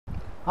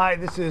Hi,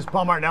 this is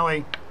Paul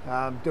Martinelli.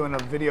 I'm doing a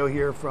video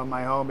here from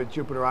my home at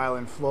Jupiter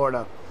Island,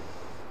 Florida.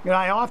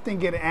 I often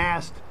get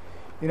asked,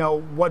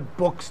 what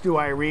books do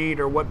I read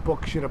or what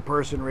book should a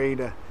person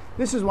read?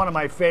 This is one of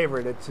my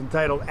favorite. It's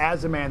entitled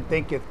As a Man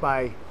Thinketh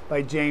by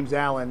James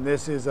Allen.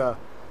 This is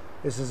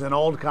an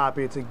old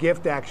copy. It's a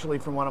gift actually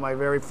from one of my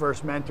very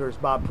first mentors,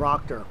 Bob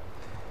Proctor.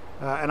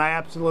 And I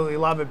absolutely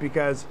love it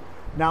because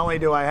not only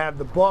do I have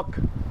the book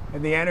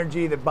and the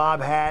energy that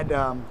Bob had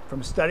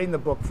from studying the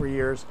book for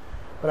years,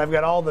 but I've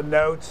got all the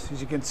notes, as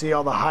you can see,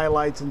 all the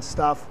highlights and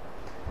stuff.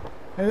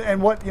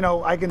 And what,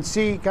 I can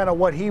see kind of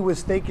what he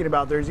was thinking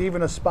about. There's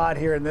even a spot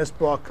here in this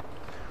book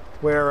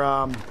where,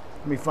 let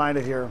me find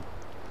it here,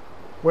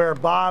 where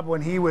Bob,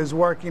 when he was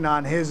working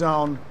on his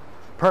own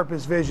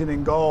purpose, vision,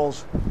 and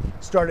goals,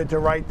 started to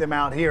write them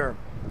out here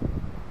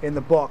in the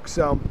book.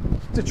 So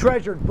it's a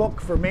treasured book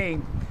for me.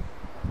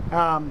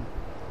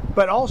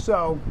 But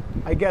also,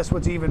 I guess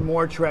what's even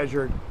more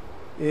treasured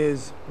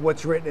is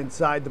what's written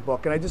inside the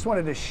book. And I just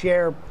wanted to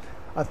share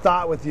a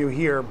thought with you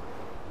here.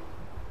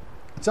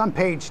 It's on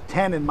page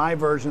 10 in my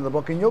version of the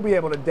book, and you'll be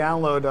able to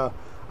download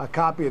a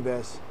copy of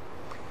this.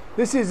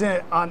 This is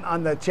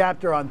on the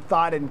chapter on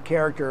thought and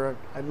character.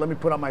 Let me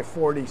put on my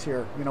 40s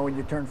here. When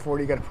you turn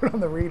 40, you got to put on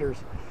the readers.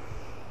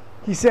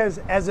 He says,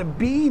 as a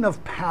being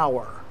of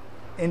power,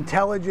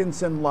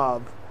 intelligence, and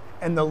love,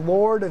 and the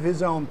Lord of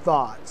his own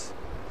thoughts,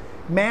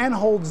 man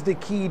holds the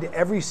key to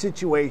every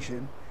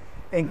situation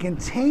and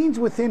contains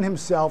within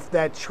himself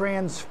that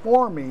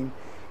transforming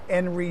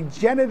and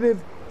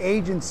regenerative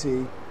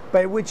agency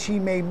by which he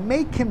may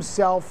make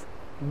himself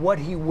what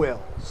he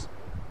wills.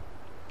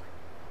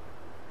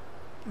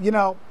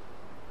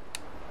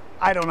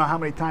 I don't know how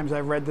many times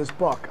I've read this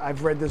book.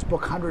 I've read this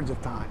book hundreds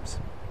of times.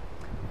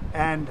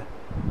 And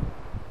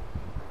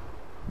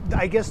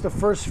I guess the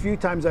first few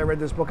times I read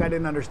this book, I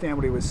didn't understand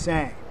what he was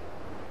saying.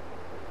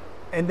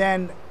 And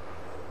then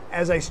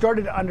as I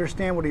started to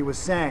understand what he was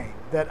saying,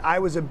 that I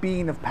was a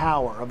being of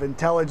power, of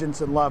intelligence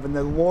and love, and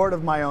the Lord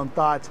of my own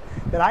thoughts,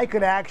 that I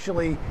could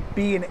actually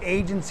be an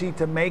agency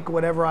to make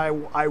whatever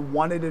I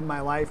wanted in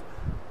my life,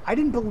 I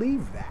didn't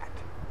believe that.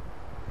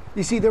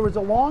 You see, there was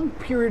a long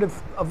period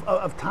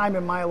of time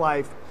in my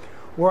life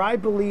where I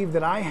believed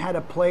that I had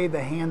to play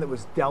the hand that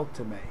was dealt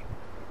to me.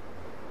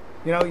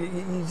 You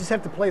just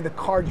have to play the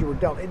cards you were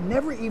dealt. It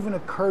never even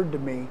occurred to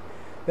me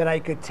that I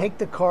could take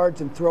the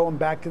cards and throw them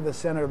back to the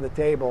center of the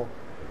table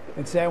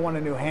and say, I want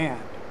a new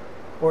hand.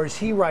 Or as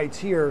he writes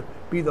here,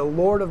 be the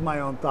Lord of my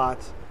own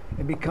thoughts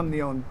and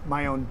become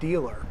my own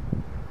dealer.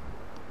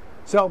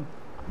 So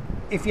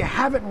if you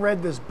haven't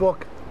read this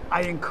book,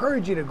 I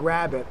encourage you to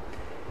grab it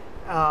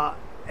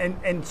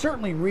and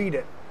certainly read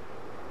it.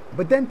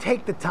 But then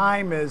take the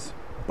time, as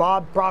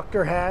Bob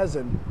Proctor has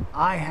and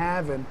I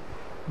have and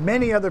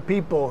many other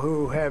people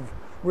who have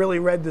really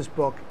read this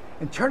book,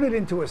 and turn it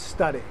into a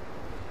study.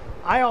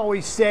 I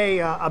always say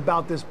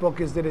about this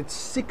book is that it's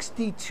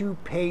 62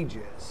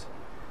 pages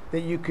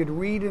that you could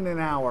read in an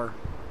hour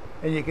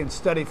and you can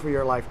study for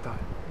your lifetime.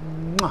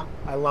 Mwah!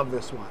 I love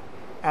this one.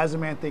 As a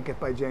Man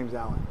Thinketh by James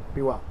Allen.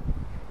 Be well.